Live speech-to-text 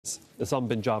Osama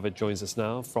bin Javaid joins us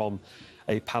now from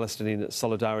a Palestinian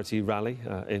solidarity rally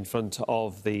in front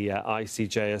of the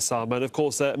ICJ. Osama, and of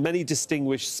course many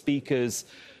distinguished speakers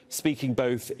speaking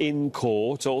both in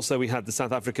court. Also, we had the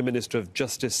South African Minister of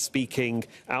Justice speaking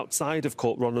outside of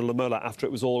court, Ronald Lamola, after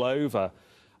it was all over.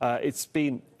 It's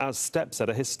been, as Step said,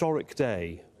 a historic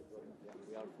day.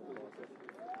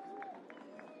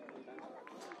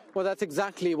 Well, that's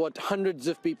exactly what hundreds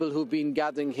of people who've been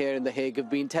gathering here in The Hague have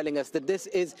been telling us, that this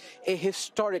is a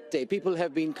historic day. People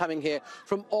have been coming here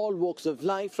from all walks of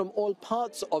life, from all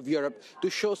parts of Europe, to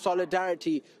show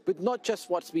solidarity with not just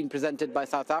what's been presented by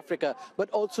South Africa, but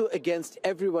also against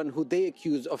everyone who they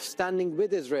accuse of standing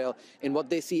with Israel in what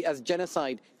they see as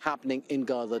genocide happening in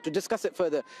Gaza. To discuss it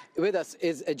further with us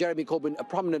is Jeremy Corbyn, a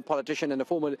prominent politician and a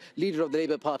former leader of the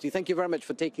Labour Party. Thank you very much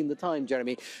for taking the time,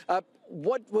 Jeremy.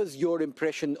 What was your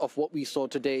impression of what we saw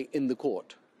today in the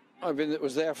court? I mean, it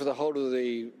was there for the whole of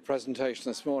the presentation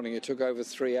this morning. It took over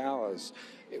 3 hours.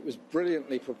 It was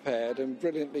brilliantly prepared and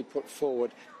brilliantly put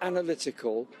forward,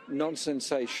 analytical,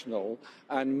 non-sensational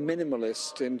and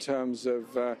minimalist in terms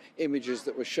of images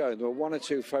that were shown. There were one or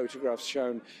two photographs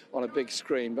shown on a big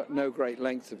screen, but no great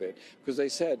length of it, because they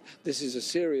said this is a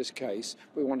serious case.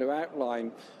 We want to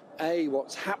outline A,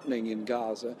 what's happening in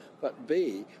Gaza, but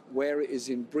B, where it is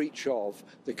in breach of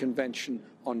the Convention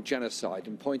on Genocide,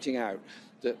 and pointing out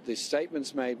that the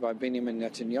statements made by Benjamin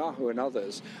Netanyahu and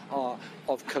others are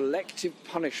of collective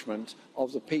punishment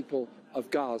of the people of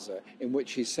Gaza, in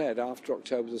which he said after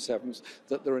October the 7th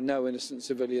that there are no innocent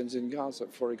civilians in Gaza,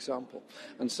 for example.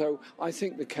 And so I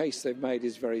think the case they've made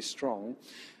is very strong.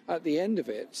 At the end of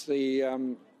it,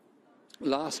 the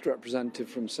last representative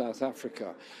from South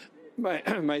Africa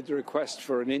made the request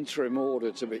for an interim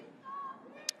order to be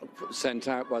sent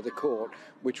out by the court,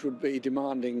 which would be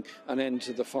demanding an end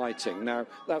to the fighting. Now,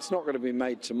 that's not going to be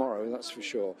made tomorrow, that's for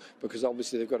sure, because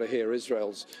obviously they've got to hear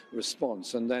Israel's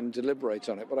response and then deliberate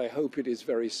on it. But I hope it is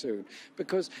very soon,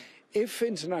 because if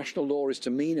international law is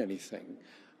to mean anything,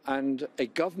 and a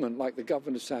government like the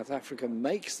government of South Africa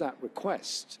makes that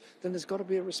request, then there's got to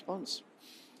be a response.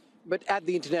 But at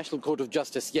the International Court of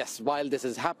Justice, yes, while this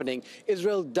is happening,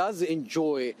 Israel does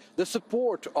enjoy the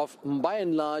support of, by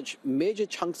and large, major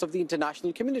chunks of the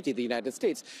international community, the United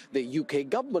States, the UK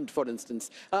government, for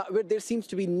instance, where there seems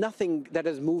to be nothing that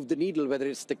has moved the needle, whether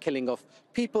it's the killing of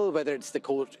people, whether it's the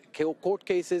court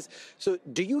cases. So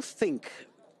do you think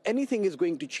anything is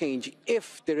going to change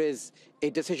if there is a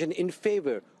decision in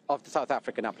favor of the South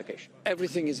African application?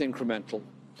 Everything is incremental.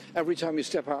 Every time you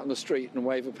step out on the street and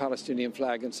wave a Palestinian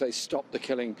flag and say, stop the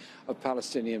killing of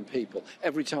Palestinian people,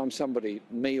 every time somebody,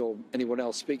 me or anyone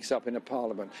else, speaks up in a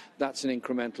parliament, that's an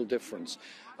incremental difference.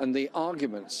 And the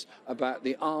arguments about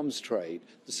the arms trade,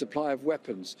 the supply of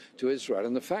weapons to Israel,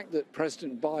 and the fact that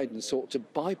President Biden sought to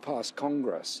bypass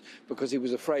Congress because he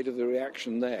was afraid of the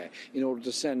reaction there in order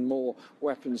to send more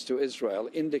weapons to Israel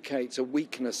indicates a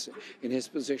weakness in his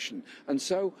position. And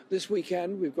so this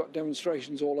weekend we've got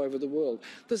demonstrations all over the world.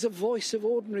 There's a voice of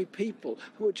ordinary people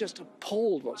who are just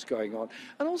appalled what's going on.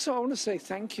 And also I want to say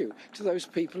thank you to those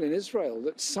people in Israel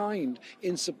that signed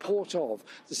in support of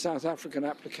the South African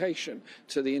application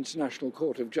to the International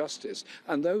Court of Justice,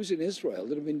 and those in Israel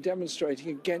that have been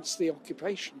demonstrating against the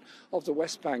occupation of the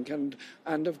West Bank and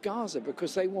of Gaza,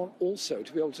 because they want also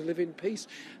to be able to live in peace.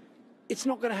 It's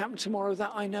not going to happen tomorrow,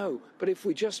 that I know, but if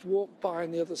we just walk by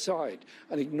on the other side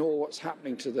and ignore what's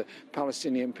happening to the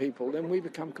Palestinian people, then we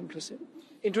become complicit.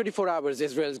 In 24 hours,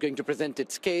 Israel is going to present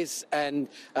its case, and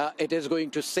it is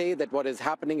going to say that what is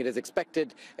happening, it is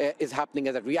expected, is happening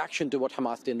as a reaction to what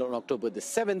Hamas did on October the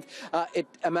 7th. It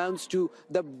amounts to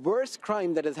the worst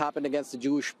crime that has happened against the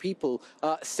Jewish people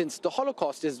since the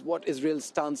Holocaust, is what Israel's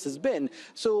stance has been.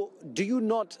 So do you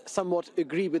not somewhat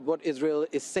agree with what Israel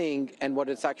is saying and what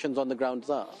its actions on the ground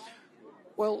are?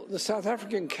 Well, the South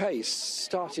African case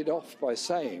started off by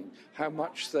saying how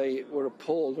much they were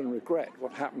appalled and regret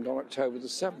what happened on October the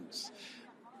 7th.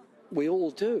 We all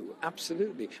do,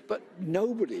 absolutely. But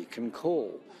nobody can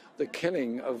call the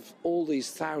killing of all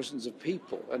these thousands of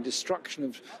people and destruction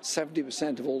of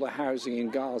 70% of all the housing in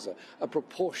Gaza a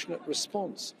proportionate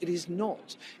response. It is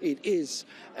not. It is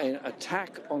an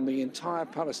attack on the entire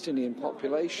Palestinian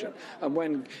population. And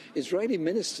when Israeli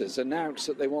ministers announce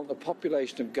that they want the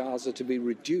population of Gaza to be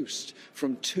reduced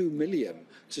from 2 million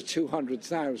to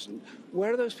 200,000,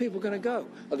 where are those people going to go?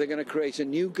 Are they going to create a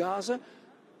new Gaza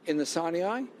in the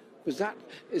Sinai? Because that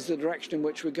is the direction in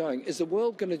which we're going. Is the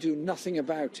world going to do nothing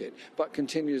about it but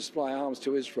continue to supply arms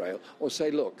to Israel, or say,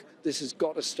 look, this has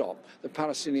got to stop. The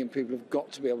Palestinian people have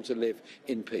got to be able to live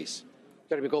in peace?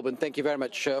 Jeremy Corbyn, thank you very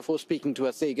much for speaking to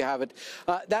us. There you have it.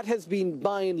 That has been,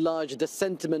 by and large, the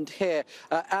sentiment here,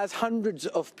 as hundreds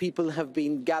of people have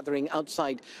been gathering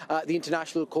outside the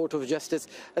International Court of Justice,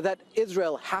 that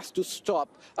Israel has to stop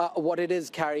what it is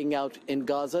carrying out in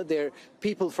Gaza. There are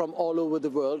people from all over the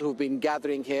world who've been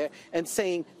gathering here and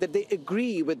saying that they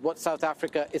agree with what South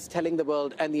Africa is telling the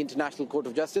world and the International Court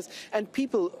of Justice. And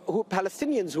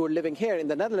Palestinians who are living here in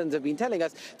the Netherlands have been telling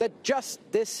us that just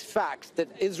this fact that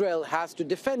Israel has to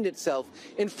defend itself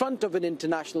in front of an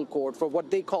international court for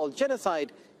what they call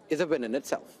genocide is a win in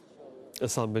itself.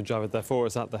 Osama bin Javaid there for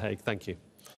us at The Hague. Thank you.